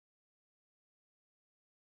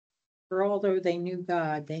For although they knew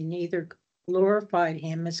God, they neither glorified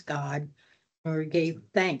him as God nor gave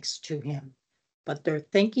thanks to him. But their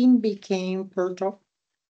thinking became fertile,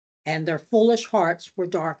 and their foolish hearts were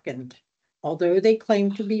darkened. Although they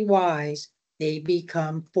claimed to be wise, they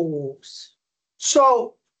become fools.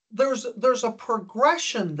 So there's a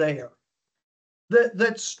progression there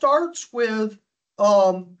that starts with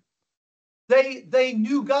they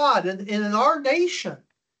knew God, and in our nation,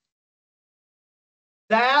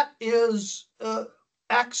 that is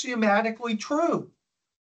axiomatically true.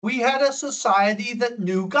 We had a society that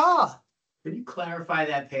knew God. Can you clarify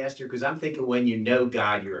that, Pastor? Because I'm thinking when you know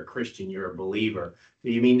God, you're a Christian, you're a believer.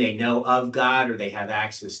 Do you mean they know of God or they have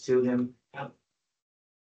access to him?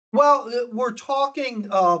 Well, we're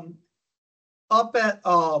talking up at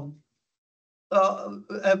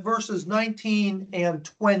verses 19 and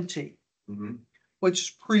 20,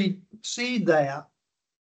 which precede that.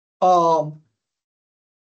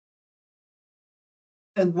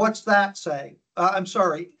 And what's that say? I'm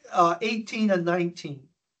sorry, 18 and 19.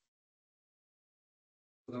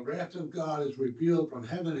 The wrath of God is revealed from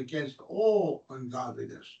heaven against all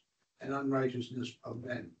ungodliness and unrighteousness of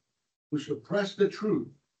men, who suppress the truth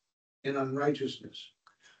in unrighteousness.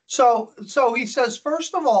 So he says,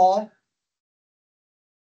 first of all,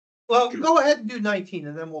 well, go ahead and do 19,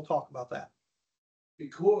 and then we'll talk about that.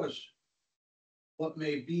 Because what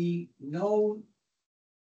may be known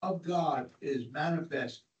of God is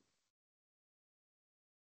manifest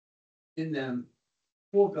in them,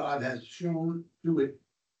 for God has shown to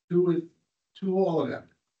all of them.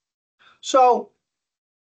 So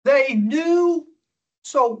they knew.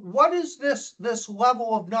 So what is this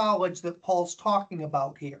level of knowledge that Paul's talking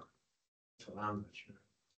about here? I'm not sure.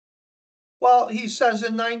 Well, he says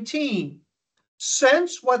in 19,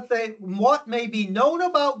 since what may be known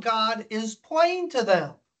about God is plain to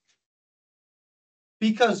them,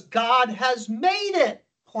 because God has made it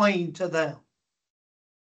plain to them.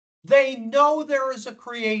 They know there is a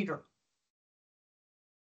creator,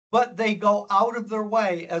 but they go out of their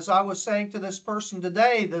way. As I was saying to this person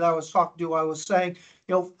today that I was talking to, I was saying,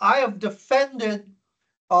 I have defended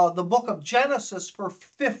the book of Genesis for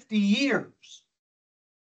 50 years.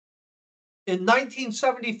 In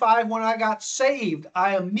 1975, when I got saved,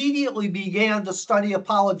 I immediately began to study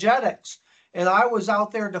apologetics. And I was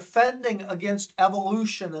out there defending against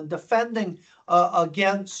evolution and defending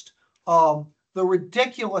against the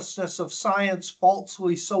ridiculousness of science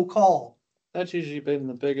falsely so-called. That's usually been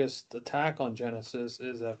the biggest attack on Genesis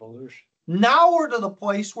is evolution. Now we're to the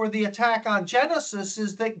place where the attack on Genesis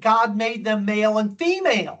is that God made them male and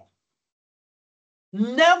female.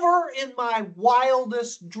 Never in my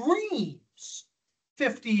wildest dreams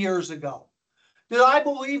 50 years ago did I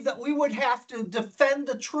believe that we would have to defend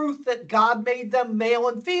the truth that God made them male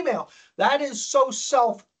and female. That is so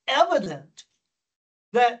self-evident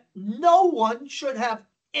that no one should have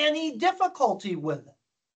any difficulty with it.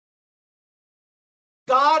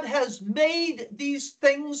 God has made these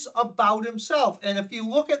things about himself. And if you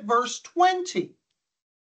look at verse 20,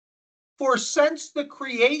 for since the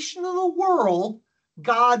creation of the world,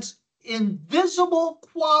 God's invisible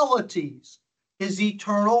qualities, his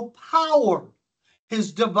eternal power,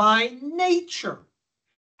 his divine nature,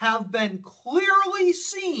 have been clearly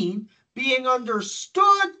seen, being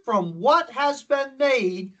understood from what has been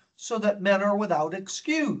made, so that men are without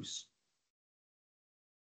excuse.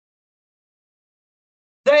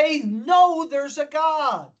 They know there's a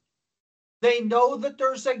God. They know that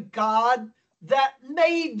there's a God that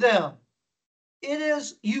made them.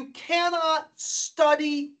 You cannot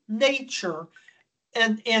study nature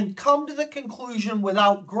and come to the conclusion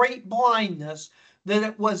without great blindness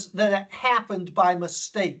that it happened by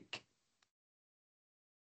mistake.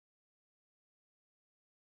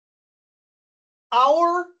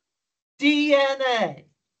 Our DNA,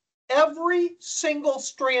 every single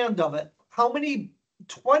strand of it, how many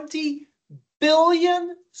 20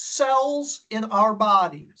 billion cells in our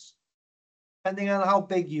bodies, depending on how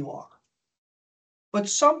big you are. But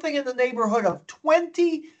something in the neighborhood of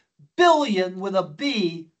 20 billion with a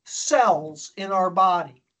B cells in our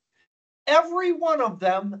body. Every one of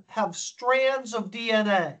them have strands of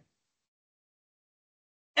DNA.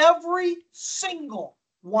 Every single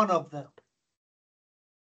one of them.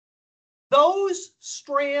 Those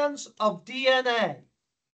strands of DNA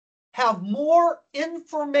have more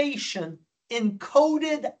information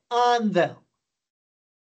encoded on them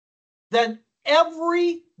than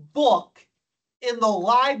every book in the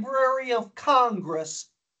Library of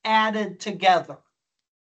Congress added together.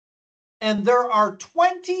 And there are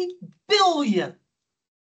 20 billion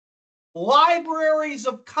libraries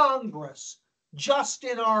of Congress just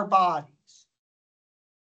in our bodies.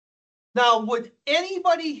 Now, would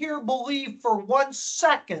anybody here believe for 1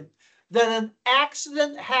 second that an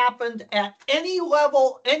accident happened at any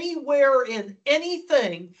level, anywhere in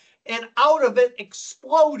anything, and out of it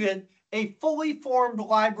exploded a fully formed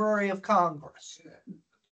Library of Congress?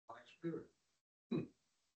 My spirit.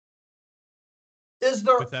 Is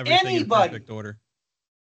there With everything in anybody perfect order.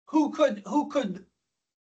 who could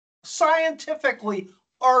scientifically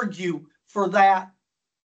argue for that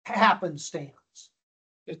happenstance?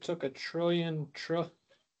 It took a trillion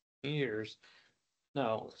years.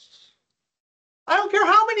 No, I don't care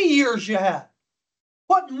how many years you had.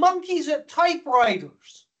 Put monkeys at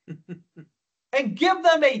typewriters and give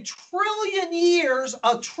them a trillion years,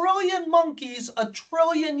 a trillion monkeys, a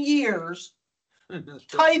trillion years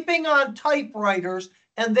typing on typewriters,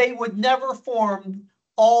 and they would never form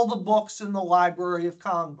all the books in the Library of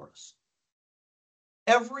Congress.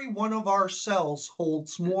 Every one of our cells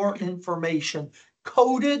holds more information,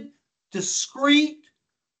 coded, discrete,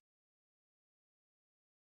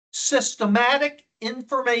 systematic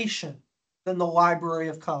information than the Library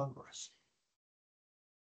of Congress.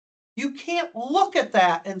 You can't look at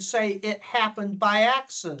that and say it happened by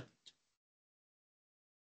accident.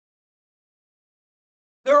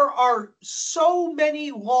 There are so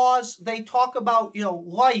many laws. They talk about,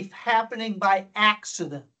 life happening by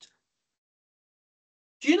accident.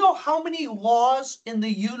 Do you know how many laws in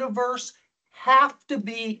the universe have to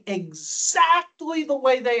be exactly the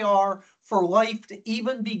way they are for life to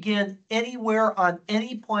even begin anywhere on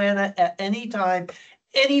any planet at any time,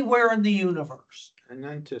 anywhere in the universe? And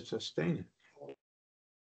then to sustain it.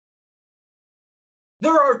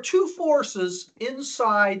 There are two forces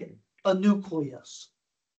inside a nucleus.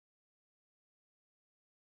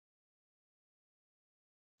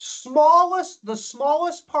 The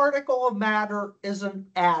smallest particle of matter is an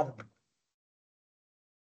atom.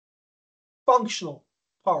 Functional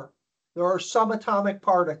part. There are subatomic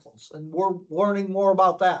particles, and we're learning more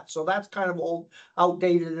about that. So that's kind of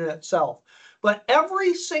outdated in itself. But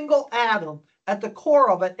every single atom at the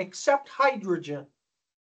core of it, except hydrogen,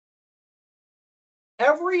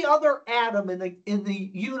 every other atom in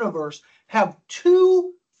the universe have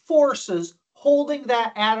two forces holding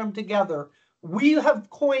that atom together. We have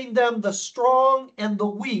coined them the strong and the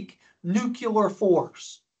weak nuclear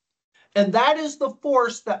force. And that is the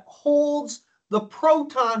force that holds the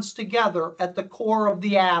protons together at the core of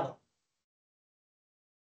the atom.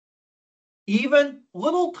 Even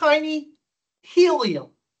little tiny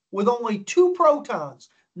helium with only 2 protons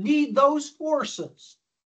need those forces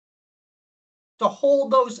to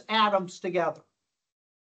hold those atoms together.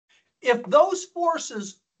 If those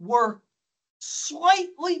forces were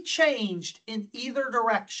slightly changed in either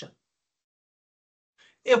direction,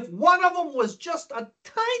 if one of them was just a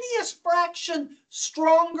tiniest fraction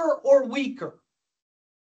stronger or weaker,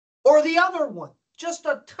 or the other one just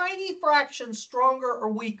a tiny fraction stronger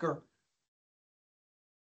or weaker,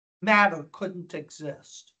 matter couldn't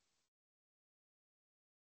exist.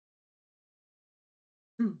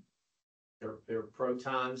 They're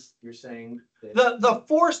protons, you're saying? The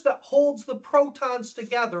force that holds the protons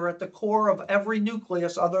together at the core of every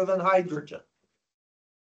nucleus other than hydrogen.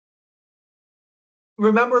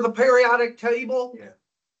 Remember the periodic table? Yeah.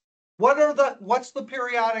 What's the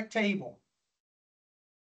periodic table?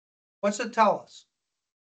 What's it tell us?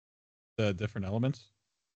 The different elements.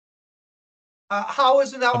 How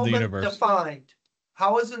is an the element universe. defined?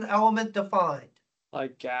 How is an element defined?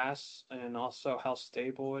 like gas and also how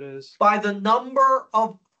stable it is. By the number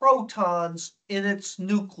of protons in its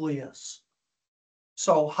nucleus.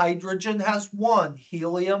 So hydrogen has 1,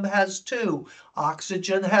 helium has 2,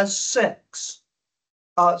 oxygen has 6,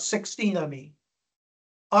 16, I mean.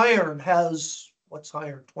 Iron has, what's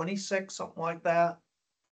iron, 26, something like that.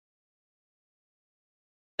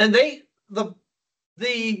 And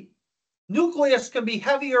the nucleus can be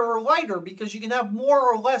heavier or lighter because you can have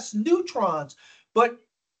more or less neutrons, but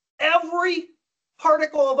every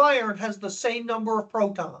particle of iron has the same number of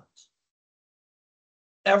protons.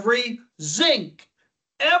 Every zinc,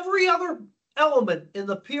 every other element in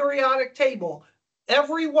the periodic table,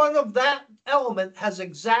 every one of that element has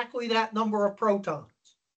exactly that number of protons.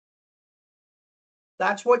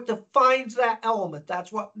 That's what defines that element.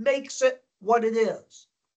 That's what makes it what it is.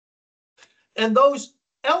 And those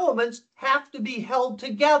elements have to be held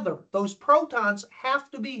together. Those protons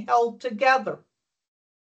have to be held together.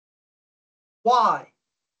 Why?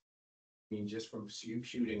 I mean, just from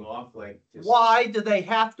shooting off like this. Why do they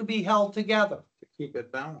have to be held together? To keep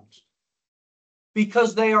it balanced.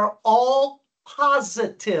 Because they are all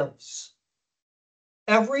positives.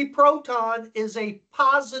 Every proton is a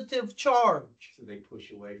positive charge. So they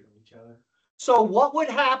push away from each other. So what would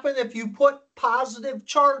happen if you put positive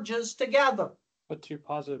charges together? Put two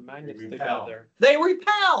positive magnets repel. together. They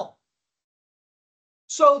repel.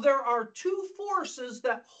 So there are two forces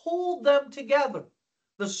that hold them together,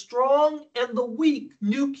 the strong and the weak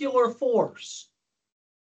nuclear force.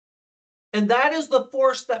 And that is the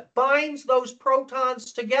force that binds those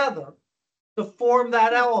protons together to form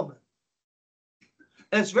that element.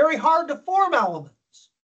 And it's very hard to form elements.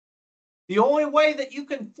 The only way that you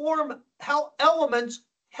can form elements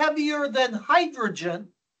heavier than hydrogen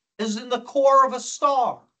is in the core of a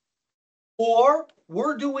star. Or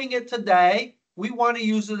we're doing it today. We want to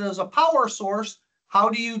use it as a power source. How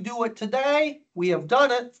do you do it today? We have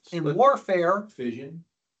done it in Split. warfare. Fission,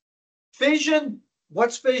 Fission,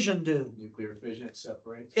 what's fission do? nuclear fission, it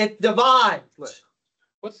separates. It divides. Split.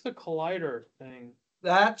 What's the collider thing?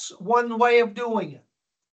 That's one way of doing it.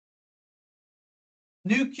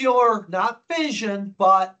 Nuclear, not fission,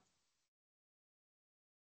 but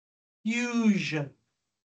fusion.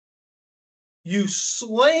 You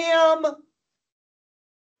slam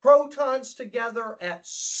protons together at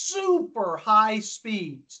super high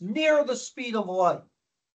speeds, near the speed of light,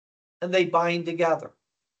 and they bind together.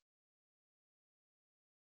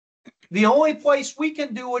 The only place we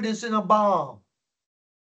can do it is in a bomb.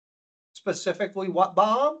 Specifically, what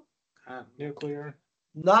bomb? Nuclear.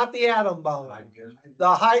 Not the atom bomb, Hydrogen.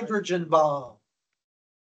 the hydrogen bomb.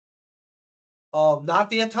 Not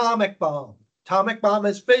the atomic bomb. Atomic bomb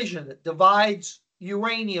is fission. It divides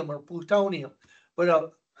uranium or plutonium.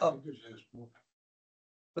 But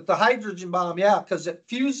the hydrogen bomb, yeah, because it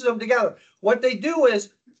fuses them together. What they do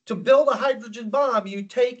is, to build a hydrogen bomb, you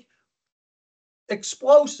take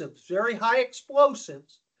explosives, very high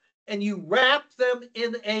explosives, and you wrap them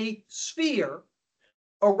in a sphere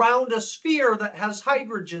around a sphere that has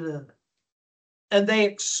hydrogen in it. And they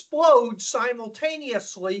explode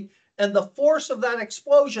simultaneously, and the force of that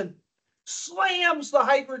explosion slams the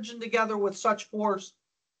hydrogen together with such force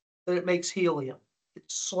that it makes helium. It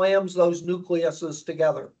slams those nucleuses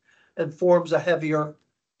together and forms a heavier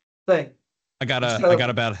thing. I got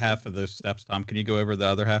about half of those steps, Tom. Can you go over the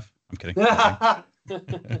other half? I'm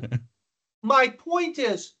kidding. My point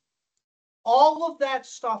is, all of that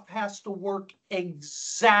stuff has to work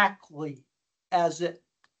exactly as it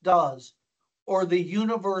does, or the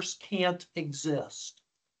universe can't exist.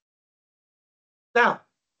 Now,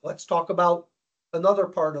 let's talk about another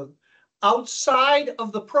part of outside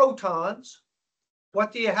of the protons.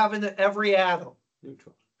 What do you have in every atom?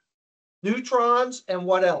 Neutron. Neutrons and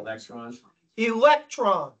what else? Electrons.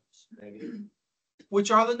 Electrons, Negative. which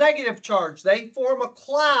are the negative charge. They form a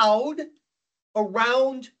cloud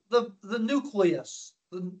around the nucleus,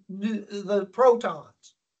 the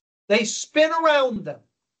protons. They spin around them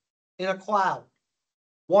in a cloud.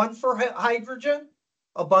 One for hydrogen,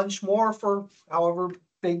 a bunch more for however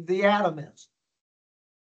big the atom is.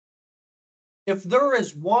 If there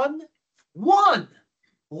is one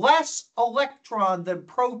less electron than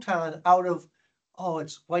proton out of,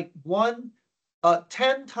 it's like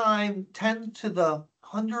 10 times 10 to the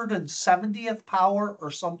 170th power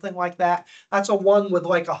or something like that. That's a one with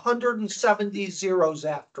like 170 zeros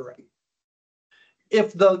after it.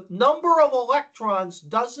 If the number of electrons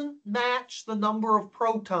doesn't match the number of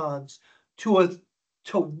protons to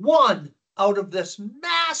one out of this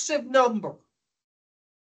massive number,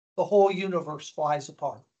 the whole universe flies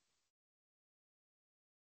apart.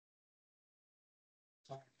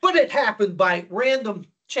 But it happened by random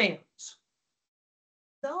chance.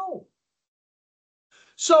 No.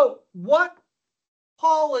 So what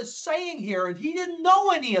Paul is saying here, and he didn't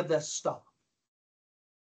know any of this stuff.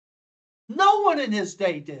 No one in his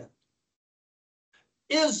day did.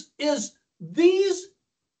 Is these,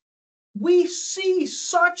 we see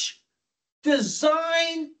such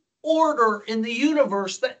design order in the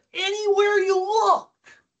universe that anywhere you look,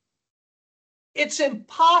 it's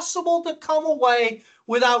impossible to come away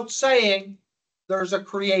without saying there's a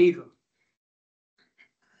creator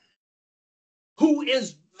who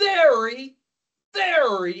is very,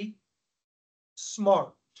 very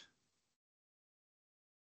smart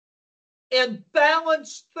and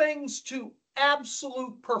balanced things to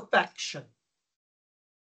absolute perfection.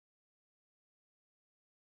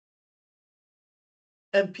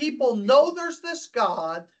 And people know there's this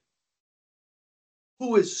God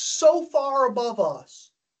who is so far above us.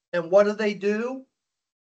 And what do?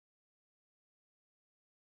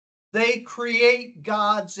 They create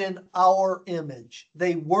gods in our image.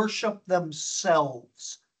 They worship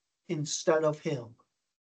themselves instead of him.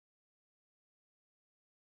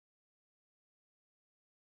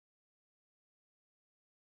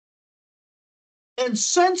 And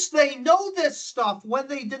since they know this stuff, when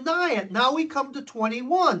they deny it, now we come to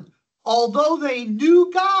 21. Although they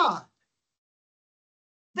knew God,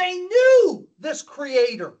 they knew this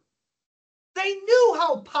creator. They knew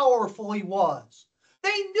how powerful he was. They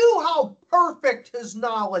knew how perfect his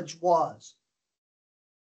knowledge was.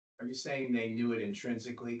 Are you saying they knew it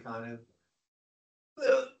intrinsically, kind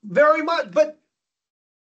of? Very much, but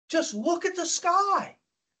just look at the sky.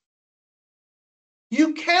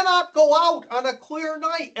 You cannot go out on a clear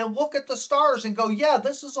night and look at the stars and go, yeah,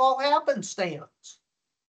 this is all happenstance.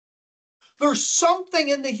 There's something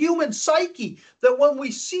in the human psyche that when we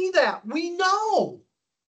see that, we know.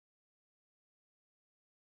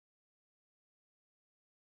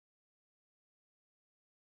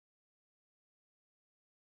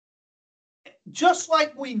 Just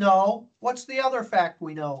like we know, what's the other fact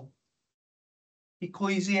we know?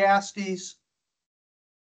 Ecclesiastes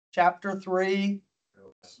chapter 3,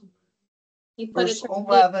 He put verse it to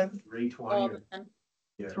 11, 3:20.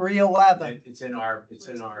 Yeah. 3:11. It's in our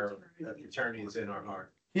eternity is in our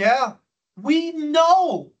heart. Yeah, we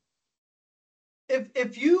know.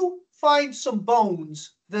 If you find some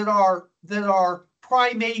bones that are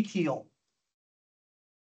primatial,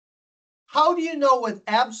 how do you know with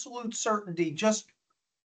absolute certainty, just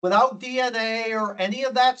without DNA or any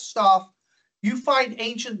of that stuff, you find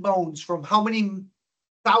ancient bones from how many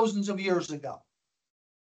thousands of years ago?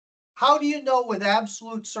 How do you know with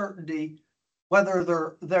absolute certainty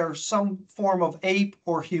whether they're some form of ape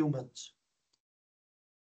or humans?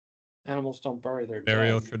 Animals don't bury their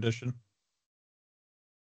Burial dead. tradition.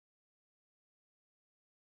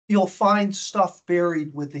 You'll find stuff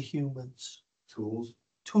buried with the humans. Tools.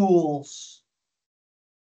 Tools.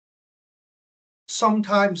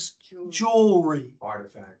 Sometimes jewelry,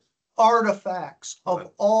 Artifacts. artifacts of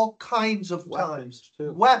Weapons. all kinds of Weapons, times.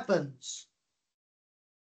 too. Weapons.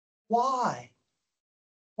 Why?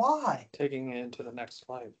 Why? Taking it into the next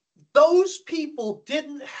life. Those people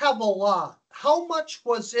didn't have a lot. How much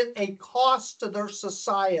was it a cost to their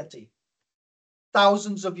society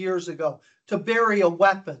thousands of years ago to bury a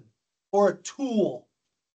weapon or a tool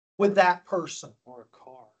with that person? Or a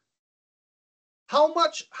car. How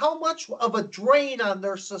much of a drain on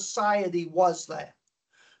their society was that?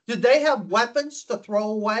 Did they have weapons to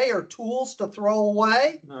throw away or tools to throw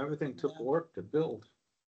away? No, everything took work to build.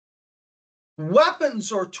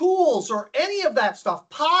 Weapons or tools or any of that stuff.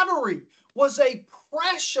 Pottery was a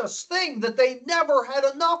precious thing that they never had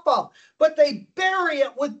enough of, but they bury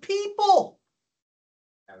it with people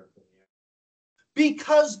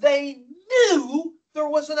because they knew there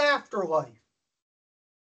was an afterlife.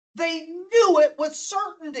 They knew it with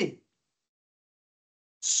certainty.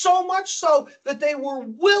 So much so that they were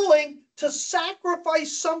willing to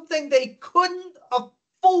sacrifice something they couldn't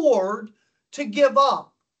afford to give up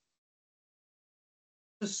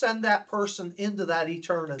to send that person into that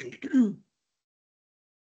eternity.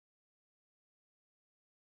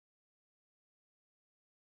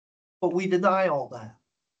 But we deny all that.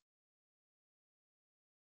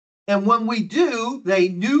 And when we do, they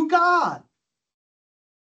knew God.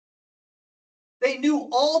 They knew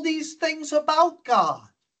all these things about God.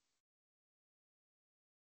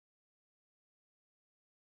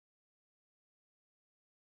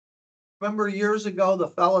 Remember years ago, the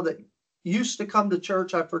fellow that used to come to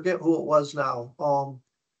church, I forget who it was now,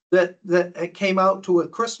 that came out to a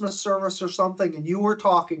Christmas service or something, and you were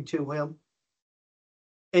talking to him,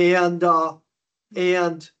 and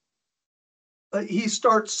he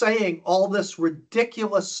starts saying all this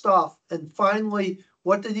ridiculous stuff, and finally,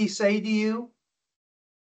 what did he say to you?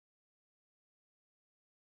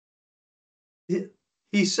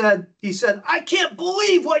 He said, I can't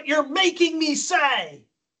believe what you're making me say.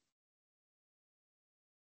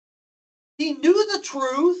 He knew the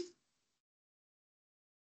truth,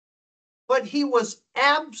 but he was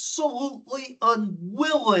absolutely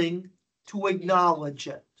unwilling to acknowledge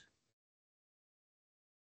it.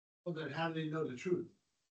 Well, then how did he know the truth?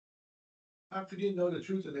 How could he know the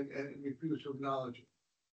truth and refuse to acknowledge it?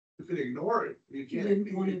 You could ignore it. You He can't.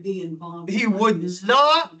 didn't want to be involved. He in would this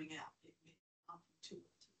not- coming out.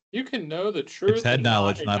 You can know the truth. It's head and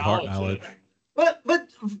knowledge, not heart acknowledge it. knowledge. But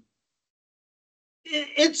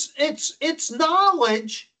it's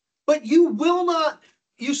knowledge, but you will not.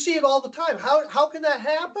 You see it all the time. How can that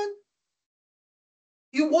happen?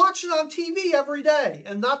 You watch it on TV every day,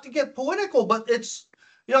 and not to get political, but it's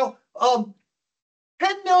 10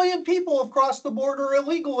 million people have crossed the border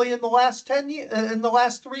illegally in the last 10 years, in the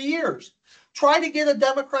last 3 years. Try to get a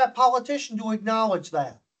Democrat politician to acknowledge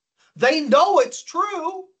that. They know it's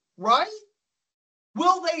true, right?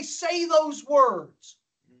 Will they say those words?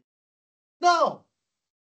 No.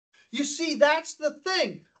 You see, that's the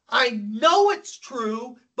thing. I know it's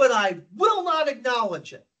true, but I will not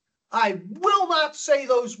acknowledge it. I will not say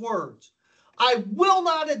those words. I will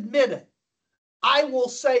not admit it. I will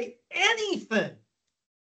say anything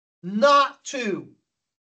not to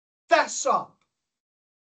fess up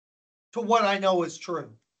to what I know is true.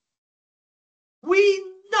 We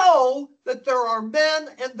know that there are men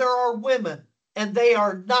and there are women, and they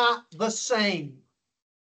are not the same.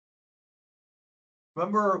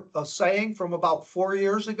 Remember a saying from about 4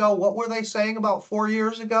 years ago? What were they saying about 4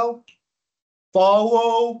 years ago?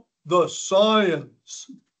 Follow the science.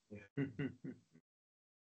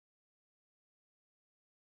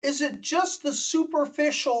 Is it just the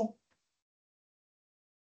superficial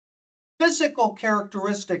physical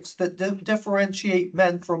characteristics that differentiate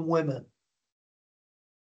men from women?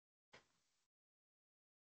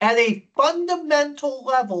 At a fundamental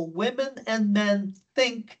level, women and men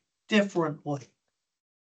think differently.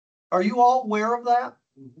 Are you all aware of that?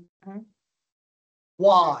 Mhm.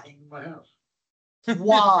 Why? In my house.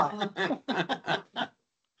 Why?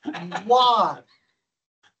 Why?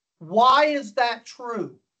 Why is that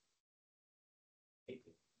true?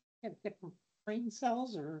 Have different brain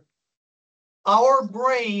cells or? Our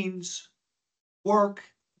brains work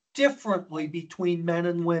differently between men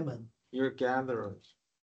and women. You're gatherers.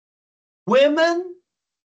 Women,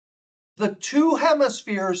 the two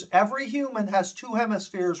hemispheres, every human has two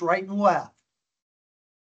hemispheres, right and left,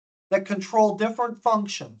 that control different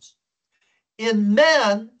functions. In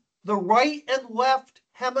men, the right and left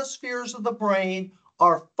hemispheres of the brain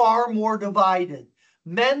are far more divided.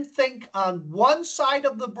 Men think on one side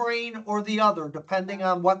of the brain or the other, depending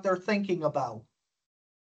on what they're thinking about.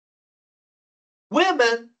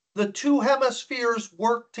 Women, the two hemispheres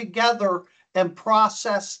work together and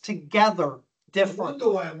process together I differently. wonder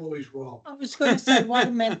why I'm always wrong. I was gonna say, what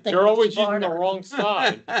a man thinks. You're always using the smarter. wrong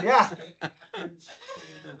side. Yeah,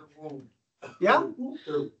 yeah.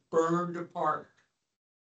 They're burned apart.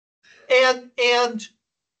 And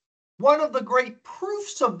one of the great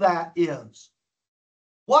proofs of that is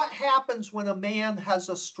what happens when a man has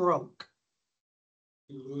a stroke?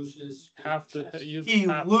 He loses. Have to use. He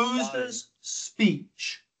half the body. loses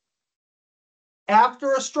speech.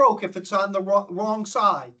 After a stroke, if it's on the wrong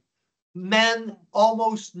side, men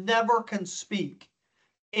almost never can speak.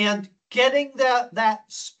 And getting that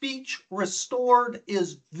speech restored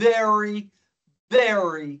is very,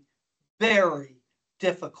 very, very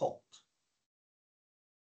difficult.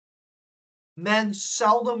 Men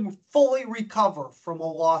seldom fully recover from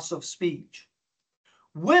a loss of speech.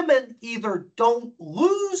 Women either don't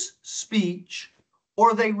lose speech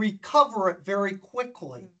or they recover it very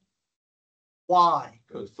quickly. Why?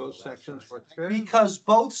 Because both sections work together. Because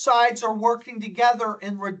both sides are working together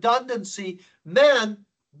in redundancy. Men,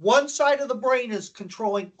 one side of the brain is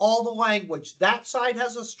controlling all the language. That side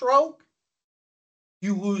has a stroke,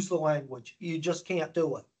 you lose the language. You just can't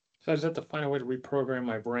do it. So I just have to find a way to reprogram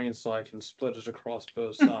my brain so I can split it across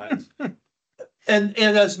both sides. And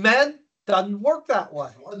as men, doesn't work that way.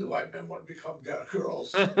 I wonder why men want to become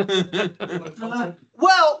girls.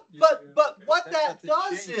 Well, but what that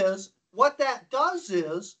does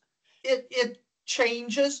is it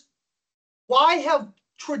changes. Why have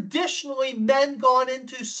traditionally men gone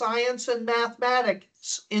into science and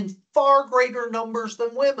mathematics in far greater numbers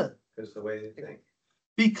than women? Because the way they think.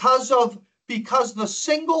 Because the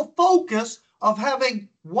single focus of having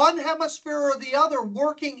one hemisphere or the other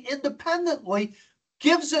working independently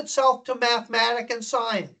gives itself to mathematics and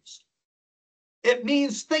science. It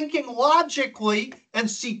means thinking logically and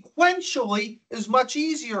sequentially is much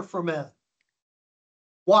easier for men.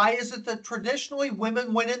 Why is it that traditionally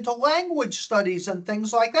women went into language studies and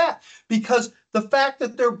things like that? Because the fact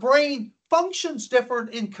that their brain functions different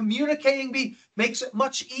in communicating makes it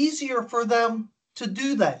much easier for them to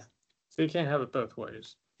do that. So you can't have it both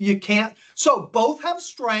ways. You can't. So both have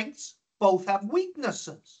strengths, both have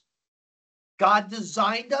weaknesses. God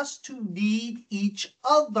designed us to need each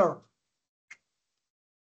other.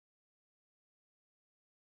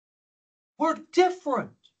 We're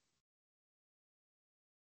different.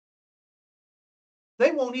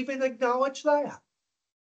 They won't even acknowledge that.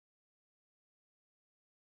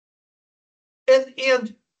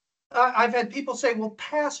 And I've had people say, well,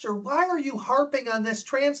 Pastor, why are you harping on this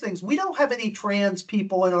trans things? We don't have any trans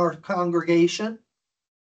people in our congregation.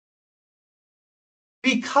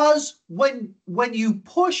 Because when you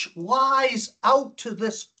push lies out to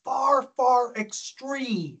this far, far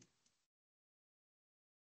extreme,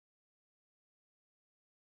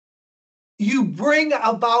 you bring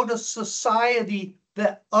about a society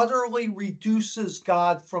that utterly reduces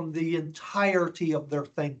God from the entirety of their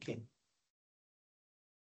thinking.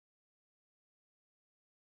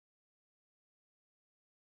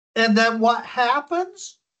 And then what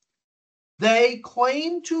happens? They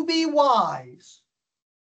claim to be wise,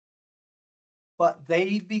 but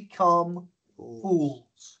they become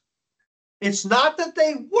fools. It's not that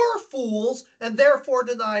they were fools and therefore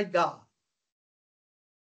denied God.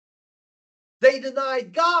 They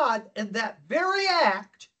denied God, and that very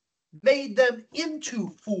act made them into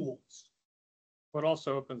fools. But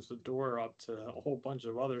also opens the door up to a whole bunch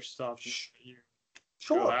of other stuff. If you go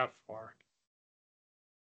Sure. that far.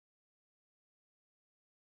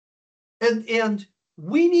 And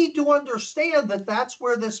we need to understand that that's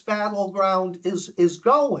where this battleground is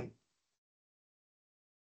going.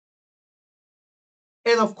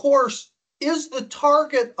 And of course, is the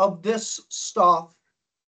target of this stuff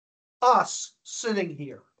us sitting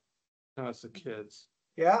here? No, it's the kids.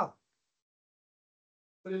 Yeah.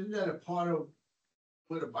 But isn't that a part of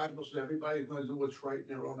where the Bible says everybody's gonna do what's right in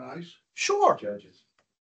their own eyes? Sure. Judges.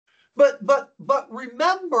 But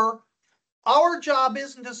remember, our job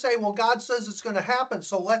isn't to say, well, God says it's going to happen,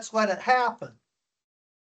 so let's let it happen.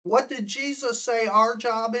 What did Jesus say our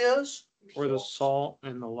job is? Or the salt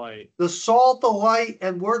and the light. The salt, the light,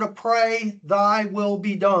 and we're to pray, thy will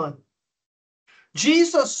be done.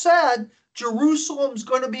 Jesus said Jerusalem's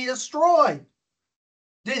going to be destroyed.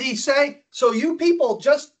 Did he say, so you people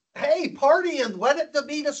just, hey, party and let it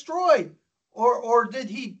be destroyed? Or did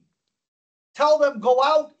he tell them go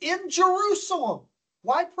out in Jerusalem?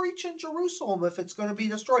 Why preach in Jerusalem if it's going to be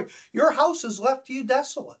destroyed? Your house is left to you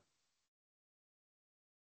desolate.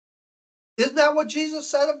 Isn't that what Jesus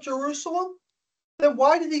said of Jerusalem? Then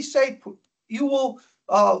why did he say you will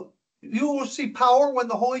see power when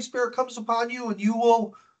the Holy Spirit comes upon you and you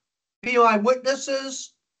will be my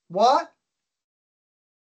witnesses? What?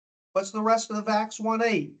 What's the rest of Acts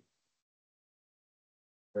 1:8?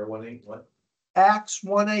 Where 1:8, what? Acts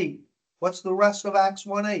 1:8. What's the rest of Acts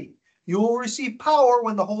 1:8? You will receive power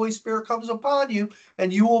when the Holy Spirit comes upon you,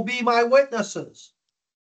 and you will be my witnesses.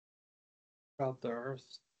 About the earth.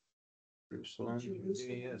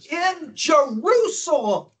 Yes. In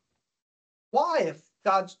Jerusalem. Why, if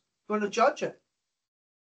God's going to judge it?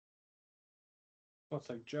 Well, it's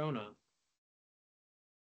like Jonah.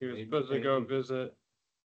 He was supposed to go visit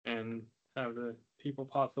and have the people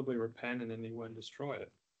possibly repent, and then he went and destroy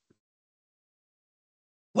it.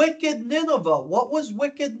 Wicked Nineveh. What was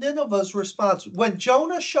wicked Nineveh's response? When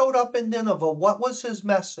Jonah showed up in Nineveh, what was his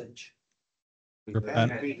message?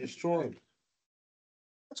 Repent. Be destroyed.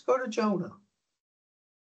 Let's go to Jonah.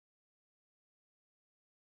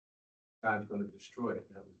 God's going to destroy it.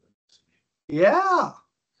 That was the message. Yeah.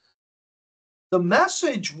 The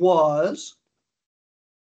message was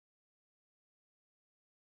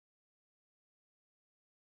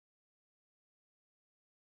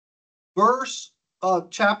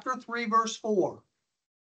chapter 3, verse 4.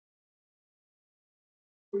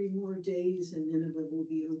 3 more days and Nineveh will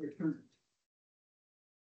be overturned.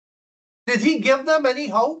 Did he give them any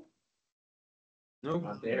hope?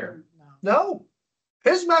 Not there. No.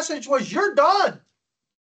 His message was, you're done.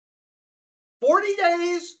 40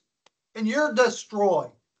 days and you're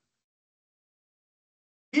destroyed.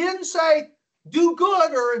 He didn't say, do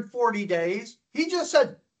good or in 40 days. He just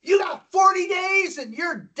said, you got 40 days and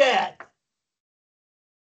you're dead.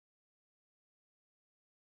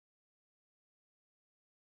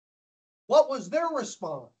 What was their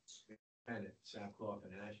response? And it sackcloth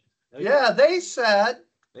and ashes. Yeah, they said,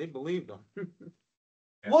 They believed him.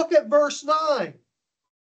 look at verse 9.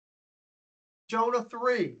 Jonah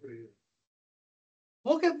 3.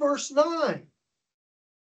 Look at verse 9.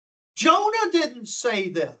 Jonah didn't say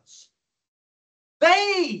this.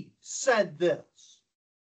 They said this.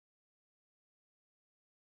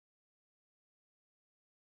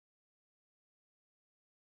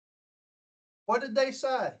 What did they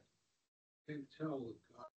say? Can tell with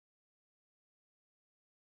God.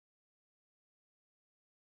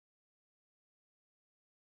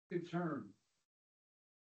 Can turn.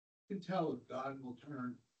 Can tell if God will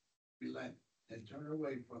relent and turn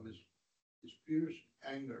away from his fierce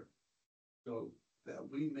anger, so that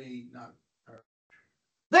we may not perish.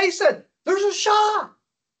 They said, there's a shot.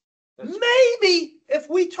 Maybe if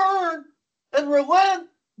we turn and relent,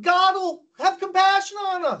 God will have compassion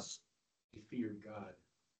on us. He feared God.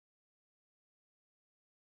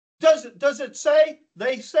 Does it say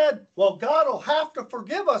they said, well, God will have to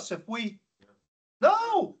forgive us if we?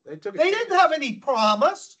 No, They took a they chance. didn't have any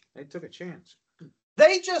promise. They took a chance.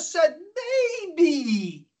 They just said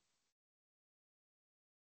maybe.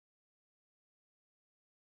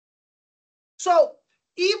 So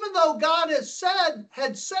even though God had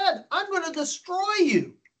said, I'm going to destroy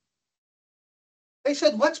you, they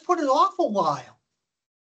said, let's put it off a while.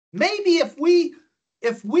 Maybe if we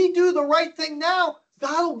if we do the right thing now,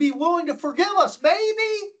 God will be willing to forgive us,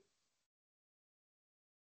 maybe.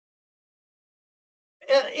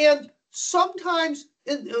 And sometimes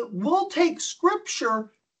we'll take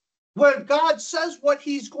scripture where God says what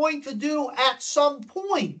he's going to do at some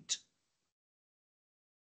point.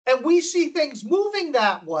 And we see things moving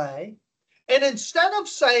that way. And instead of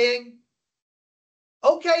saying,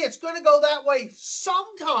 okay, it's going to go that way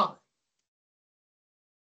sometime.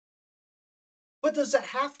 But does it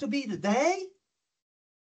have to be today?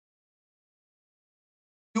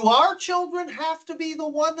 Do our children have to be the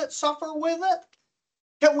one that suffer with it?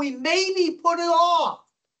 Can we maybe put it off?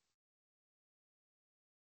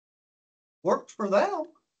 Worked for them.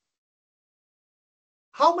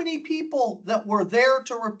 How many people that were there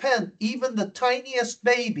to repent, even the tiniest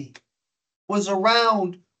baby, was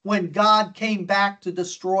around when God came back to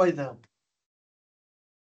destroy them?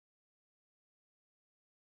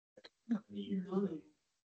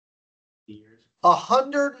 Years.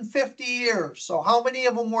 150 years. So how many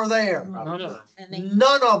of them were there? And they,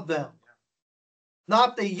 None of them.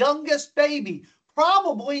 Not the youngest baby.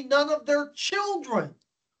 Probably none of their children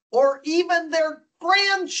or even their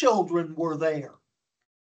grandchildren were there.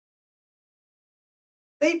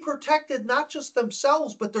 They protected not just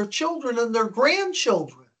themselves, but their children and their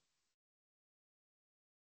grandchildren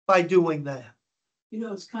by doing that. You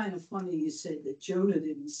know, it's kind of funny you said that Jonah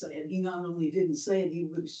didn't say it. He not only didn't say it, he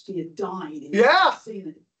wished he had died. and Yeah. Seen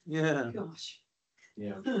it. Yeah. Gosh.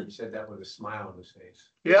 Yeah, you said that with a smile on his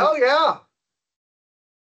face. Yeah, yeah.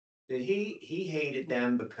 Did he hated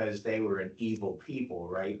them because they were an evil people,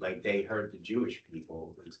 right? Like they hurt the Jewish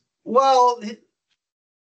people. Well,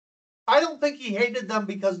 I don't think he hated them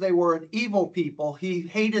because they were an evil people. He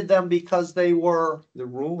hated them because they were The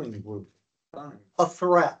ruling were fine. a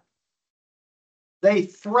threat. They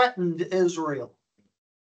threatened Israel.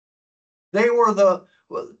 They were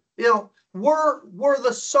were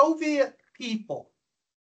the Soviet people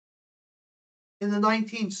in the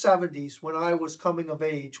 1970s when I was coming of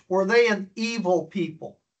age, were they an evil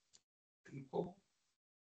people? People,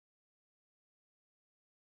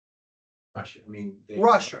 Russia, I mean.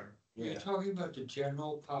 Russia. you're talking about the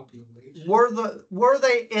general population. Were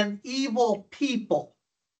they an evil people?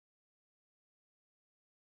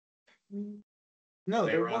 No,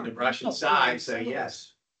 They were on the Russian side, so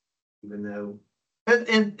yes, even though.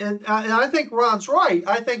 And I think Ron's right.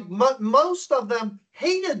 I think most of them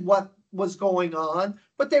hated what was going on,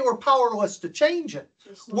 but they were powerless to change it.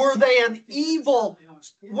 Were they an evil?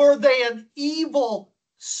 Were they an evil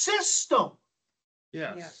system?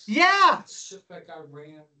 Yes. Yes. Just like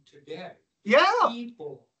Iran today, Yeah,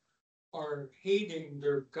 people are hating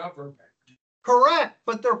their government. correct.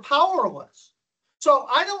 But they're powerless. So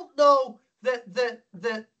I don't know that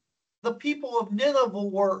the people of Nineveh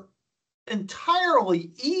were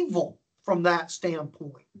entirely evil from that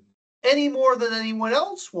standpoint, any more than anyone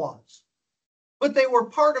else was. But they were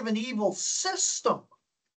part of an evil system.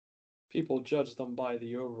 People judge them by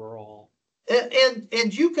the overall.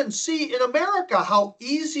 And you can see in America how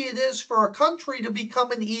easy it is for a country to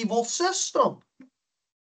become an evil system.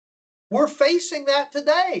 We're facing that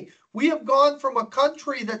today. We have gone from a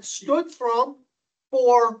country that stood for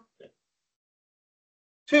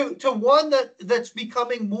to one that's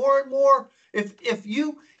becoming more and more. If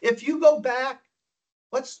you go back,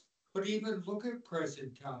 But even look at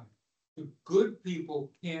present time. The good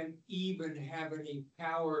people can't even have any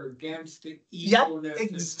power against the evilness.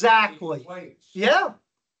 that's exactly. taking place. Yeah.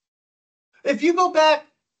 If you go back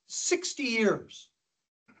 60 years,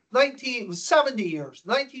 70 years,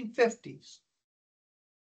 1950s,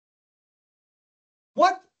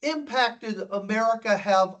 what impact did America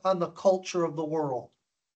have on the culture of the world?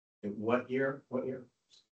 What year? What year?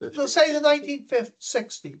 So say the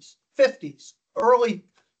 1960s, 50s, early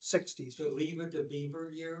 60s. So leave it to Beaver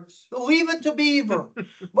years. Leave it to Beaver.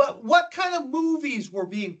 But what kind of movies were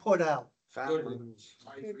being put out? Good Family. ones.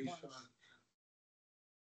 Ivory Sun.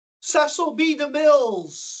 Cecil B.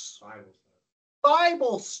 DeMille's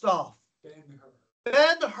Bible stuff. Ben-Hur.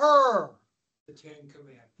 Ben-Hur. The Ten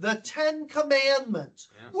Commandments. The Ten Commandments.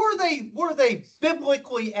 Yeah. Were they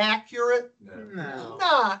biblically accurate? No.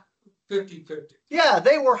 Not. 50-50. Yeah,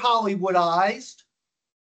 they were Hollywoodized.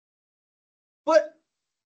 But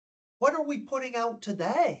what are we putting out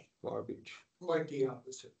today? Garbage. Quite the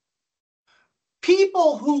opposite.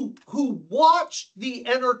 People who watched the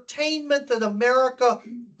entertainment that America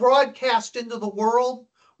broadcast into the world,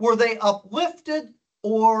 were they uplifted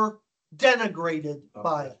or denigrated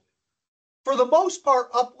by it? For the most part,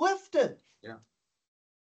 uplifted. Yeah.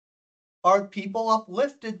 Are people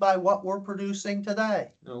uplifted by what we're producing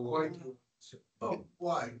today? No Quite way. the opposite. Oh,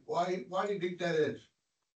 Why do you think that is?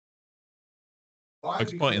 Why?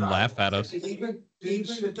 Exploit and Because laugh at us. Even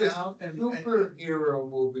Even the down and superhero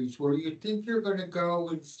movies where you think you're gonna go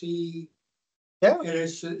and see. Yeah. And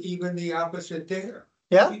it's even the opposite there.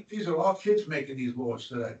 Yeah. These are all kids making these laws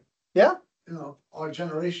today. Yeah. You know, our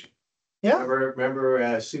generation. Yeah,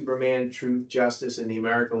 Remember Superman, Truth, Justice, and the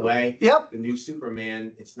American Way? yep. The new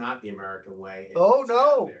Superman, it's not the American way. Oh, It's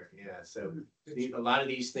no. out there. Yeah, so a lot of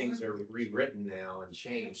these things are rewritten now and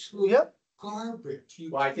changed. Yep. Garbage.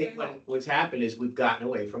 Well, I think what's happened is we've gotten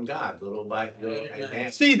away from God little by little.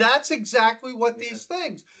 And See, that's exactly what these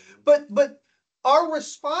things, but our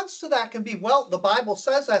response to that can be, well, the Bible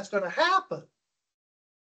says that's gonna happen.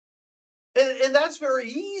 And that's very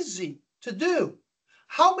easy to do.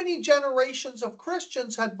 How many generations of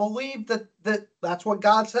Christians had believed that's what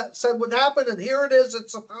God said would happen, and here it is,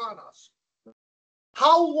 it's upon us?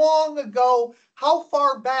 How long ago, how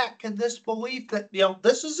far back can this belief that,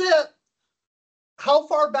 this is it? How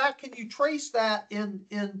far back can you trace that in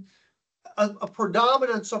a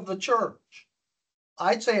predominance of the church?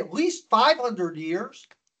 I'd say at least 500 years.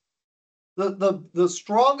 The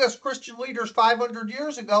strongest Christian leaders 500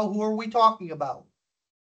 years ago, who are we talking about?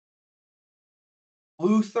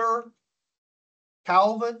 Luther,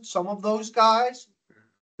 Calvin, some of those guys.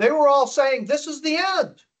 They were all saying this is the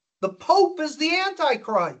end. The Pope is the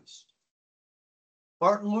Antichrist.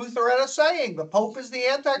 Martin Luther had a saying, the Pope is the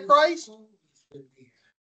Antichrist.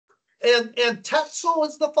 And Tetzel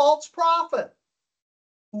is the false prophet.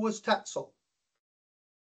 Who was Tetzel?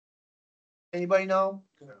 Anybody know?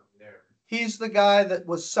 there. He's the guy that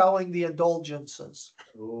was selling the indulgences.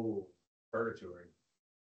 Oh, purgatory.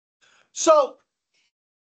 So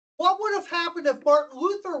what would have happened if Martin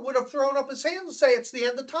Luther would have thrown up his hands and say it's the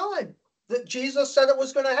end of time? That Jesus said it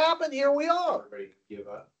was going to happen, here we are. Everybody give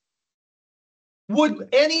up. Would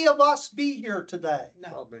any of us be here today? No,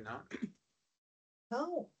 Probably not.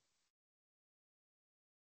 No.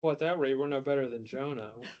 Well, at that rate, we're no better than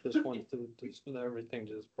Jonah. Just wants to everything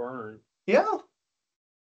just burn. Yeah.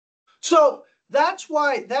 So that's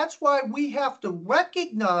why we have to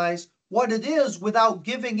recognize what it is without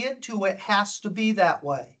giving into it has to be that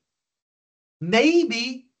way.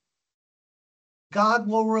 Maybe God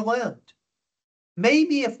will relent.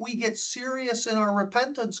 Maybe if we get serious in our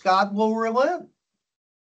repentance, God will relent.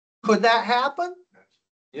 Could that happen?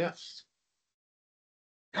 Yes.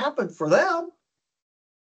 Happen for them.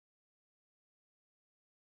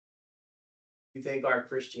 You think our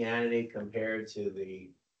Christianity compared to the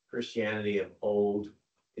Christianity of old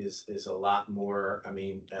is a lot more, I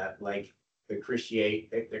mean, like the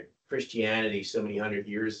Christianity so many hundred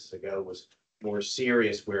years ago was more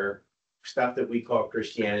serious, where stuff that we call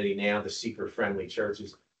Christianity now, the seeker-friendly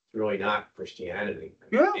churches, really not Christianity.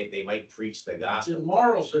 Yeah. They might preach the The gospel.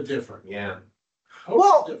 morals are different. Yeah.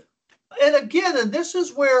 Well, and again, and this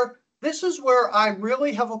is where I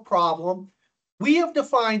really have a problem. We have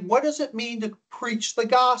defined, what does it mean to preach the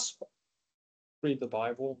gospel? Read the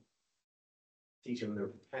Bible. Teach them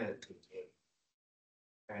to repent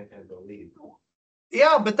and believe.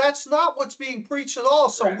 Yeah, but that's not what's being preached at all.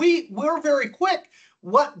 So Correct. we're very quick.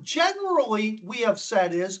 What generally we have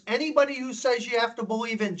said is anybody who says you have to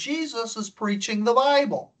believe in Jesus is preaching the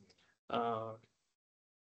Bible.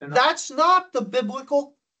 That's not the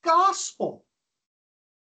biblical gospel.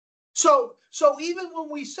 So even when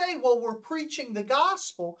we say, well, we're preaching the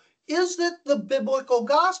gospel, is it the biblical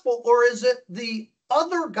gospel, or is it the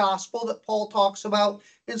other gospel that Paul talks about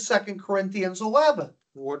in 2 Corinthians 11?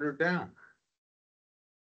 Watered down.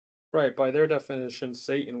 Right, by their definition,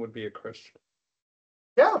 Satan would be a Christian.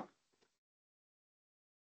 Yeah.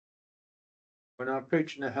 We're not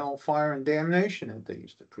preaching the hellfire and damnation that they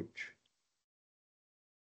used to preach.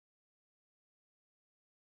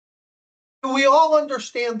 Do we all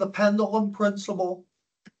understand the pendulum principle?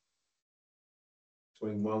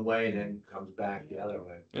 Swing one way and then comes back the other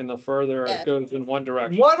way. And the further Yeah. it goes in one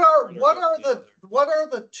direction. What are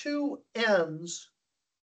the two ends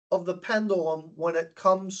of the pendulum when it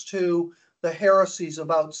comes to the heresies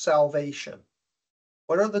about salvation?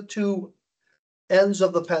 What are the two ends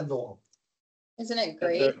of the pendulum? isn't it That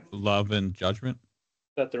great? there- Love and judgment.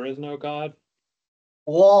 That there is no God?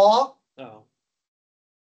 Law, Oh.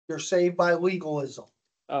 you're saved by legalism.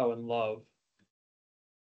 Oh, and love.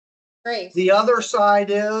 Grace. The other side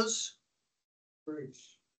is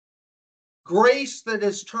Grace. grace that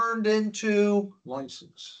is turned into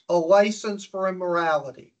License. a license for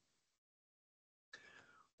immorality.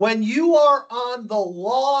 When you are on the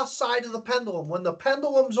law side of the pendulum, when the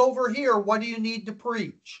pendulum's over here, what do you need to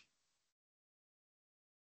preach?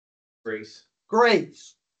 Grace.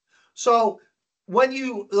 Grace. So when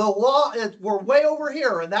the law, we're way over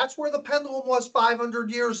here, and that's where the pendulum was 500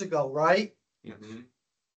 years ago, right?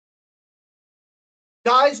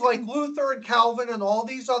 Guys like Luther and Calvin and all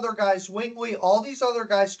these other guys, Zwingli, all these other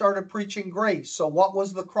guys started preaching grace. So what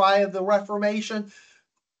was the cry of the Reformation?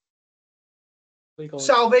 Legal.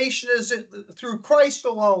 Salvation is through Christ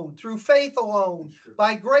alone, through faith alone,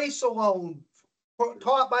 by grace alone,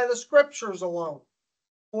 taught by the scriptures alone.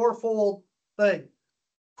 Fourfold thing.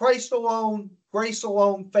 Christ alone, grace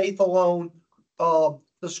alone, faith alone, the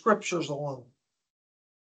scriptures alone.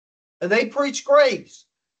 And they preached grace.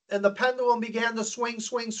 And the pendulum began to swing,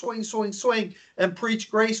 and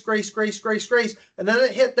preach grace, grace, grace, grace, grace. And then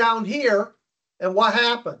it hit down here. And what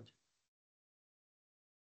happened?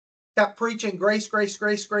 Kept preaching grace, grace,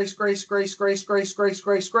 grace, grace, grace, grace, grace, grace, grace,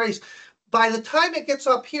 grace, grace. By the time it gets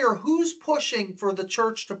up here, who's pushing for the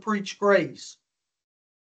church to preach grace?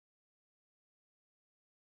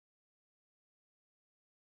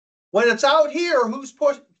 When it's out here, who's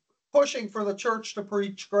pushing for the church to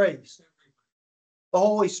preach grace? The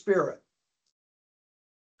Holy Spirit.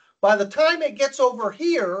 By the time it gets over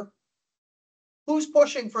here, who's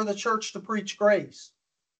pushing for the church to preach grace?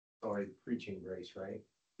 Sorry, preaching grace, right?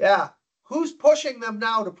 Yeah. Who's pushing them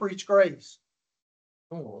now to preach grace?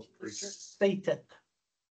 Oh, preacher. Satan.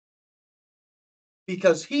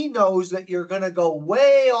 Because he knows that you're going to go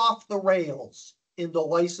way off the rails in the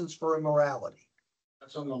license for immorality.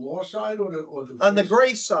 That's on the law side or the On the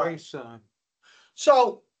grace side. Grace side.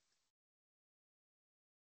 So,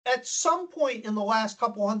 at some point in the last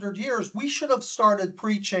couple hundred years, we should have started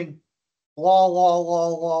preaching law, law, law,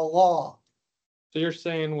 law, law. So you're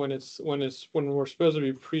saying when we're supposed to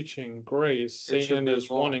be preaching grace, It should Satan be is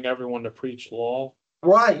law. wanting everyone to preach law?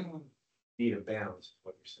 Right. Need a balance, is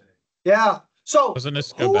what you're saying. Yeah. So, Doesn't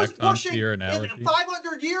this who go was back, Tom, pushing to your analogy?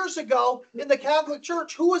 500 years ago in the Catholic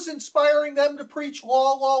Church? Who was inspiring them to preach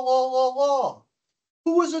law, law, law, law, law?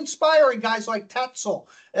 Who was inspiring guys like Tetzel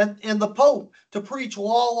and the Pope to preach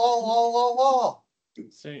law, law, law, law, law?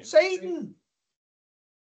 Satan.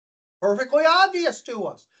 Perfectly obvious to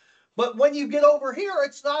us. But when you get over here,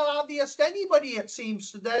 it's not obvious to anybody, it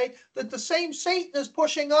seems today, that the same Satan is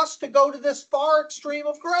pushing us to go to this far extreme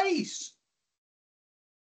of grace.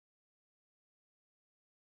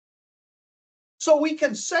 So we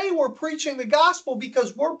can say we're preaching the gospel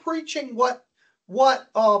because we're preaching what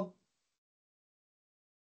the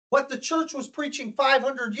church was preaching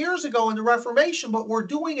 500 years ago in the Reformation, but we're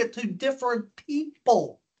doing it to different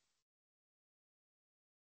people.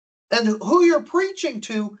 And who you're preaching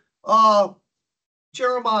to,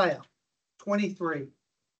 Jeremiah 23.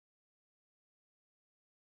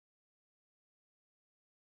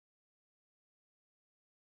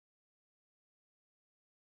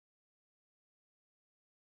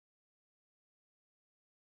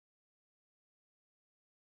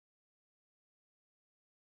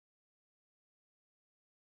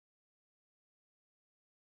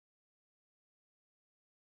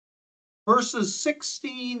 Verses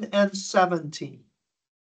 16 and 17.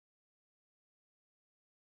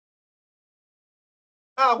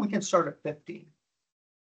 We can start at 15.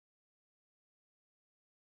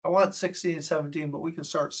 I want 16 and 17, but we can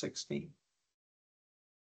start 16.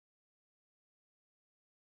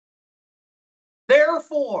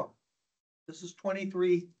 Therefore, this is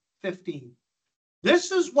 23:15.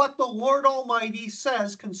 This is what the Lord Almighty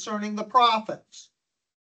says concerning the prophets.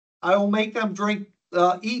 I will make them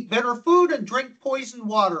eat bitter food and drink poisoned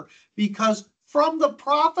water, because from the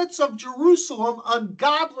prophets of Jerusalem,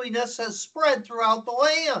 ungodliness has spread throughout the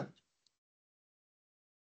land.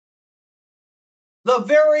 The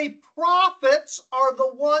very prophets are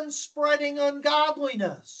the ones spreading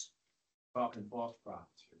ungodliness. Talking false prophets.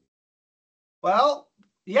 Well,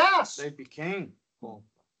 yes, They became.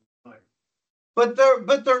 but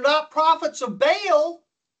they're not prophets of Baal.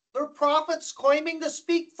 They're prophets claiming to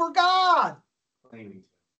speak for God. Claiming.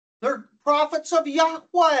 They're prophets of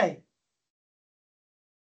Yahweh.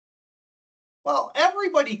 Well,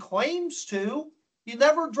 everybody claims to. You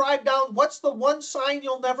never drive down. What's the one sign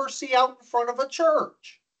you'll never see out in front of a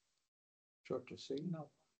church? Church of Satan.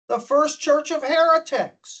 The first church of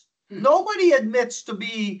heretics. Nobody admits to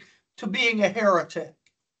being a heretic.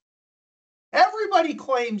 Everybody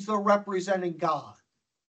claims they're representing God.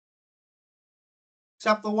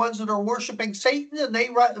 Except the ones that are worshiping Satan, and they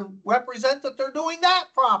represent that they're doing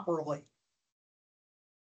that properly.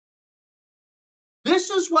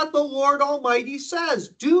 This is what the Lord Almighty says.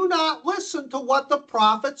 Do not listen to what the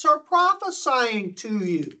prophets are prophesying to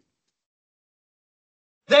you.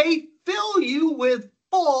 They fill you with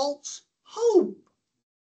false hope.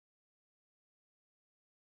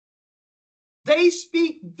 They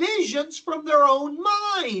speak visions from their own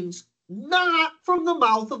minds, not from the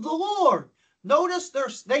mouth of the Lord. Notice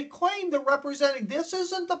they claim they're representing, this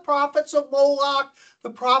isn't the prophets of Moloch, the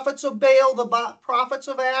prophets of Baal, the prophets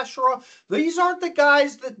of Asherah. These aren't the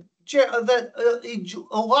guys that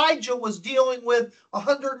Elijah was dealing with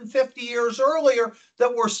 150 years earlier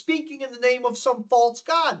that were speaking in the name of some false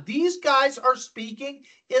god. These guys are speaking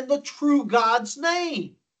in the true God's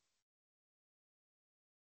name.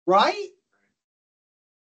 Right?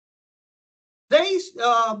 They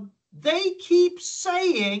keep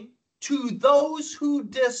saying, to those who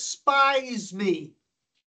despise me,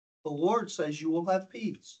 the Lord says you will have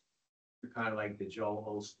peace. You're kind of like the Joel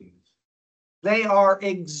Osteens. They are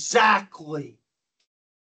exactly,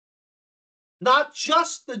 not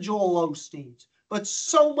just the Joel Osteens, but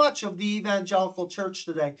so much of the evangelical church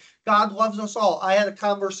today. God loves us all. I had a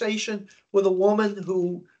conversation with a woman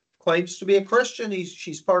who claims to be a Christian.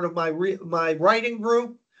 She's part of my writing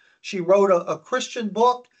group. She wrote a Christian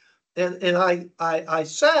book. And I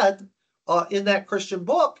said in that Christian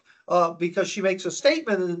book, because she makes a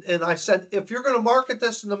statement, and I said, if you're going to market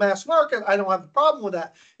this in the mass market, I don't have a problem with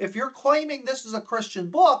that. If you're claiming this is a Christian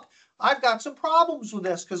book, I've got some problems with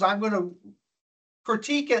this, because I'm going to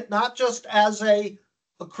critique it not just as a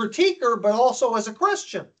critiquer, but also as a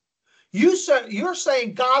Christian. You're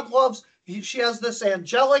saying God loves. She has this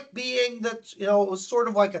angelic being that, it was sort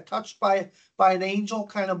of like a touched by an angel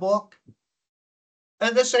kind of book.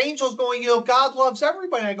 And this angel's going, God loves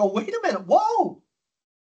everybody. I go, wait a minute, whoa,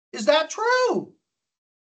 is that true?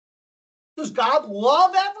 Does God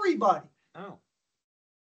love everybody? Oh.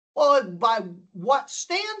 Well, by what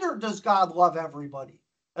standard does God love everybody?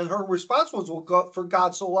 And her response was, well, for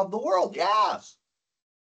God so loved the world, yes.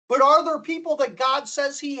 But are there people that God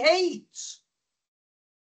says he hates?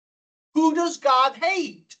 Who does God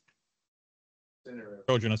hate?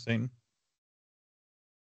 Children of Satan.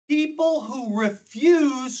 People who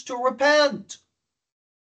refuse to repent.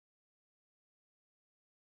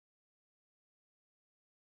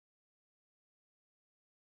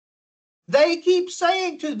 They keep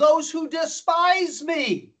saying, to those who despise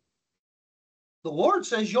me, the Lord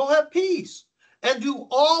says you'll have peace. And to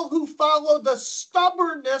all who follow the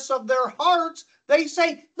stubbornness of their hearts, they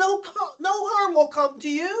say, no harm will come to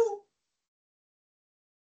you.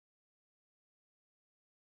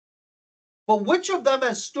 But which of them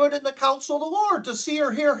has stood in the counsel of the Lord to see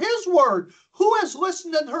or hear his word? Who has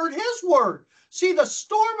listened and heard his word? See, the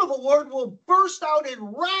storm of the Lord will burst out in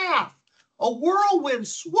wrath, a whirlwind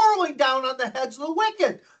swirling down on the heads of the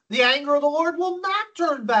wicked. The anger of the Lord will not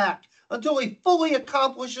turn back until he fully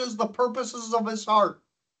accomplishes the purposes of his heart.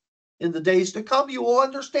 In the days to come, you will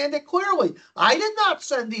understand it clearly. I did not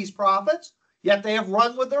send these prophets, yet they have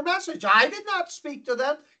run with their message. I did not speak to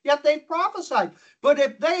them, yet they prophesied. But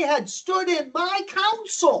if they had stood in my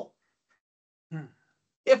counsel,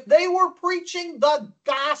 if they were preaching the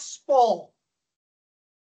gospel,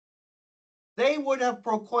 they would have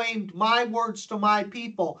proclaimed my words to my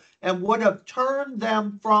people and would have turned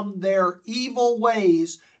them from their evil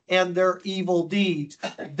ways and their evil deeds.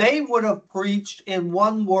 They would have preached in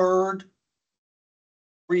one word,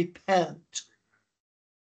 repent.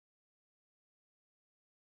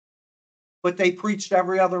 But they preached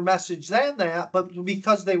every other message than that, but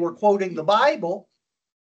because they were quoting the Bible,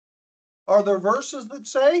 are there verses that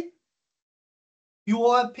say you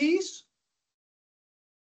will have peace?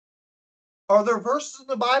 Are there verses in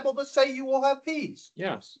the Bible that say you will have peace?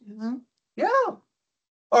 Yes. Yeah.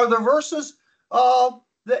 Are there verses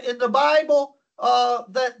in the Bible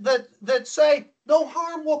that say no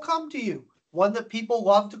harm will come to you? One that people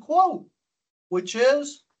love to quote, which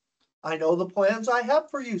is, I know the plans I have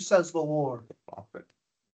for you, says the Lord.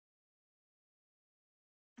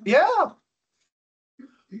 Yeah.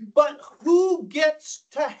 But who gets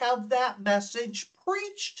to have that message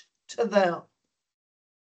preached to them?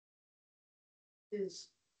 Is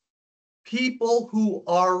People who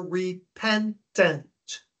are repentant,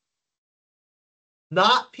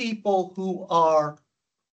 not people who are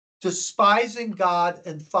despising God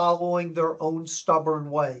and following their own stubborn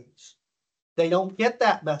ways. They don't get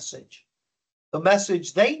that message. The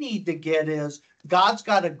message they need to get is God's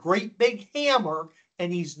got a great big hammer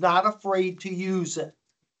and he's not afraid to use it.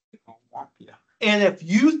 And if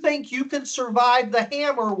you think you can survive the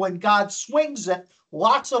hammer when God swings it,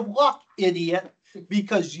 lots of luck, idiot,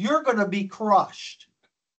 because you're going to be crushed.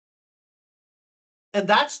 And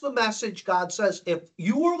that's the message God says. If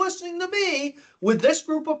you were listening to me with this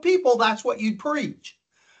group of people, that's what you'd preach.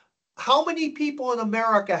 How many people in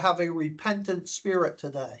America have a repentant spirit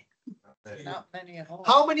today? Not many at all.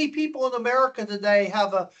 How many people in America today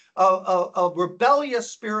have a rebellious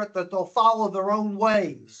spirit that they'll follow their own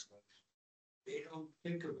ways? They don't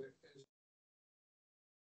think of it as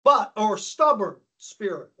or stubborn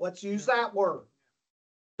spirit. Let's use that word.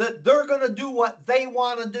 That they're going to do what they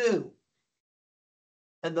want to do.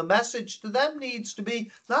 And the message to them needs to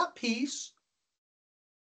be not peace.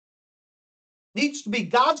 Needs to be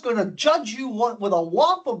God's going to judge you with a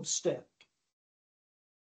wampum stick.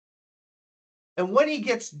 And when he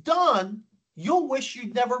gets done, you'll wish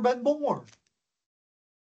you'd never been born.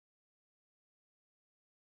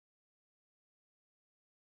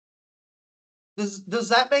 Does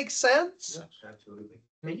that make sense? Yes, absolutely.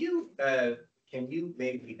 Can you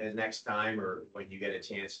maybe next time or when you get a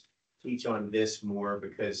chance, teach on this more?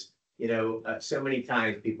 Because, so many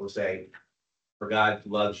times people say, for God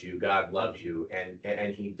loves you,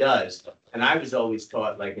 and he does. And I was always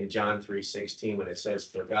taught, like in John 3:16, when it says,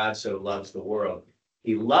 for God so loves the world,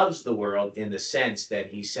 he loves the world in the sense that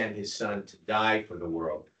he sent his son to die for the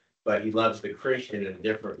world. But he loves the Christian in a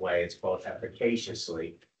different way. It's called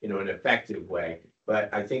efficaciously, an effective way.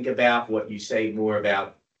 But I think about what you say more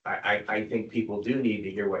about, I think people do need to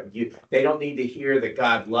hear they don't need to hear that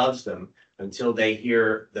God loves them until they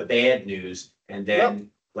hear the bad news. And then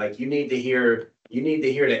like you need to hear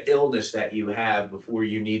the illness that you have before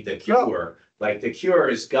you need the cure. Like the cure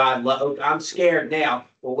is God love. I'm scared now.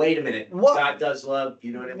 Well, wait a minute. God does love.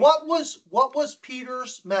 You know what I mean? What was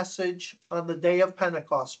Peter's message on the day of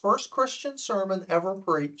Pentecost? First Christian sermon ever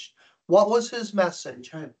preached. What was his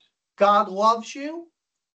message? God loves you.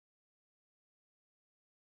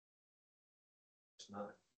 It's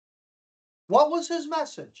not. What was his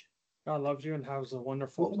message? God loves you and has a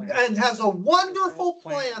wonderful plan. And has a wonderful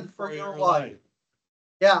plan for your life.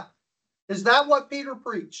 Yeah. Is that what Peter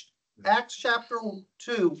preached? Acts chapter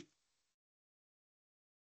 2.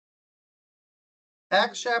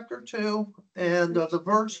 Acts chapter 2 and the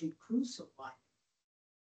verse. Crucified.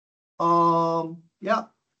 Yeah.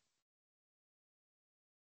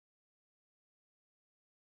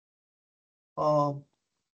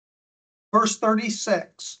 Verse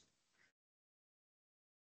 36.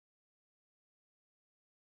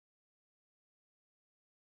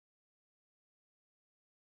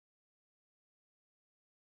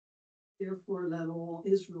 Therefore, let all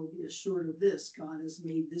Israel be assured of this: God has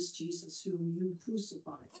made this Jesus whom you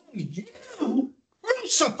crucified. You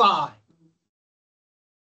crucified.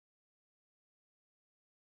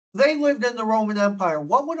 They lived in the Roman Empire.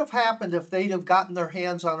 What would have happened if they'd have gotten their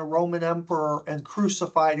hands on a Roman emperor and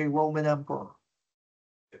crucified a Roman emperor?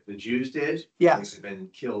 If the Jews did, yes, they'd have been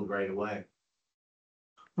killed right away.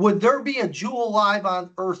 Would there be a Jew alive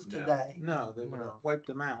on earth No. today? No, they would have wiped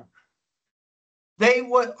them out.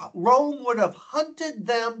 Rome would have hunted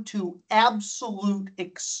them to absolute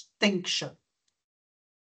extinction.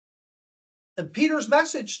 And Peter's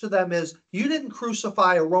message to them is, you didn't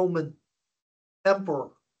crucify a Roman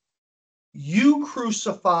emperor. You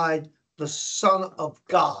crucified the Son of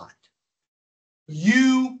God.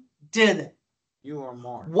 You did it. You are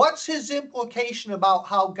marked. What's his implication about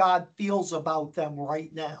how God feels about them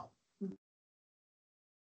right now?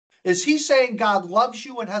 Is he saying God loves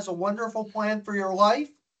you and has a wonderful plan for your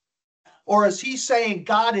life? Or is he saying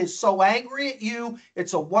God is so angry at you,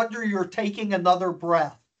 it's a wonder you're taking another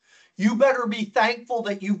breath? You better be thankful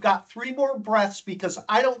that you've got 3 more breaths, because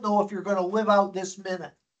I don't know if you're going to live out this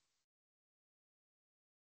minute.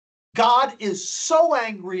 God is so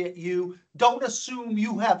angry at you, don't assume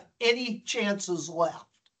you have any chances left.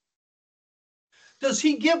 Does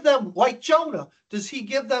he give them, like Jonah, does he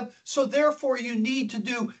give them, so therefore you need to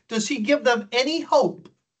do, does he give them any hope?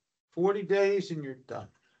 40 days and you're done.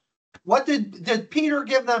 What did Peter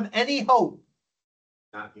give them any hope?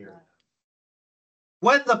 Not here.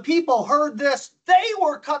 When the people heard this, they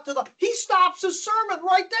were cut to the, he stops his sermon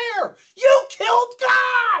right there. You killed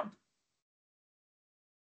God.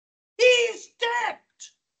 He's dead.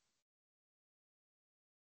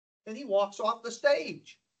 And he walks off the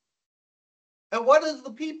stage. And what does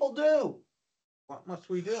the people do? What must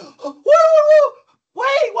we do? Wait,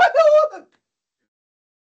 what? Come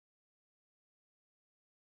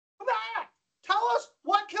back. Tell us,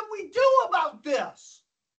 what can we do about this?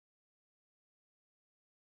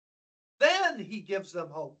 Then he gives them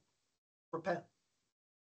hope. Repent.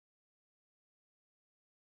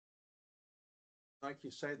 Like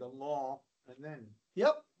you say, the law, and then.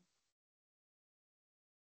 Yep.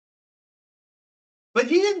 But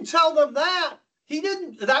he didn't tell them that.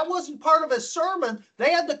 That wasn't part of his sermon.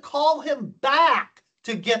 They had to call him back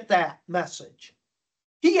to get that message.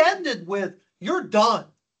 He ended with, you're done.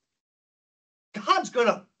 God's going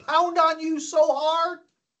to pound on you so hard.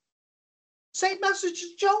 Same message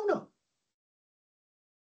as Jonah.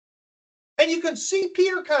 And you can see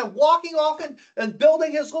Peter kind of walking off and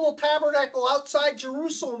building his little tabernacle outside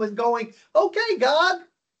Jerusalem and going, okay, God,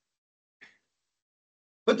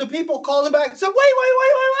 But the people called him back and said,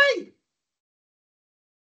 wait.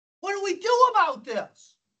 What do we do about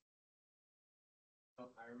this? I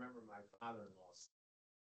remember my father-in-law.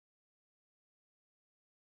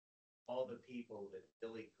 All the people that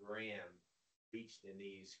Billy Graham reached in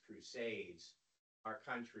these crusades, our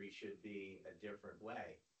country should be a different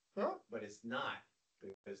way. Huh? But it's not,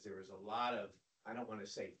 because there was a lot of, I don't want to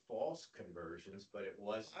say false conversions, but it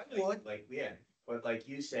was yeah. But like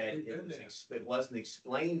you said, it wasn't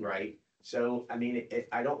explained right. So, I mean,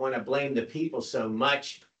 I don't want to blame the people so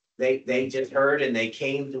much. They just heard and they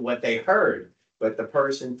came to what they heard. But the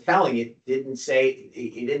person telling it didn't say,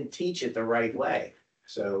 he didn't teach it the right way.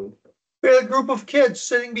 So. We had a group of kids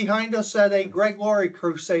sitting behind us at a Greg Laurie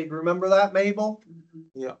crusade. Remember that, Mabel?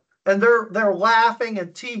 Yeah. And they're laughing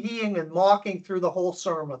and tee-heeing and mocking through the whole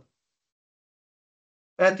sermon.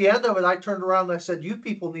 At the end of it, I turned around and I said, you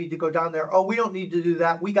people need to go down there. Oh, we don't need to do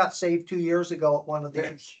that. We got saved 2 years ago at one of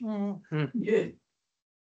these. Yeah.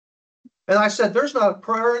 And I said, there's not a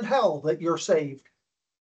prayer in hell that you're saved.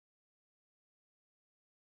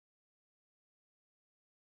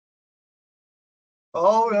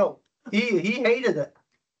 Oh, no. He hated it.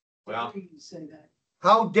 Well, You say that.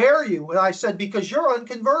 How dare you? And I said, because you're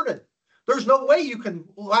unconverted. There's no way you can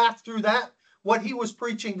laugh through that, what he was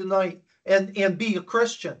preaching tonight, and be a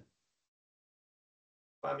Christian.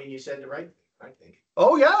 I mean, you said the right thing, I think.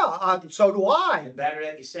 Oh, yeah, so do I. And better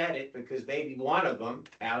that you said it, because maybe one of them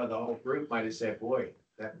out of the whole group might have said, boy,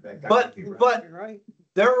 that guy But, could be right. but You're right.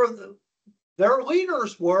 their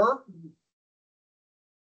leaders were,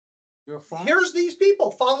 You're from? here's these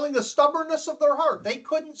people following the stubbornness of their heart. They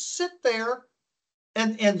couldn't sit there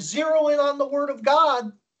and zero in on the word of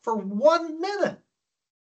God for 1 minute.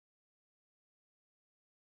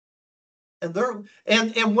 And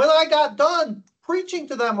when I got done preaching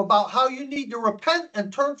to them about how you need to repent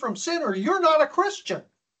and turn from sin or you're not a Christian,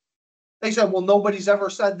 they said, well, nobody's ever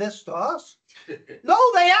said this to us. No,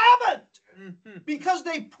 they haven't, because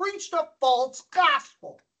they preached a false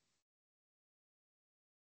gospel.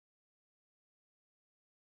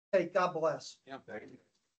 Hey, God bless. Yeah. Thank you.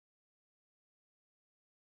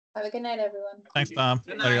 Have a good night, everyone. Thanks, Tom.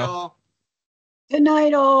 Good Later, night, y'all. all. Good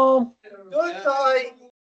night, all. Good night.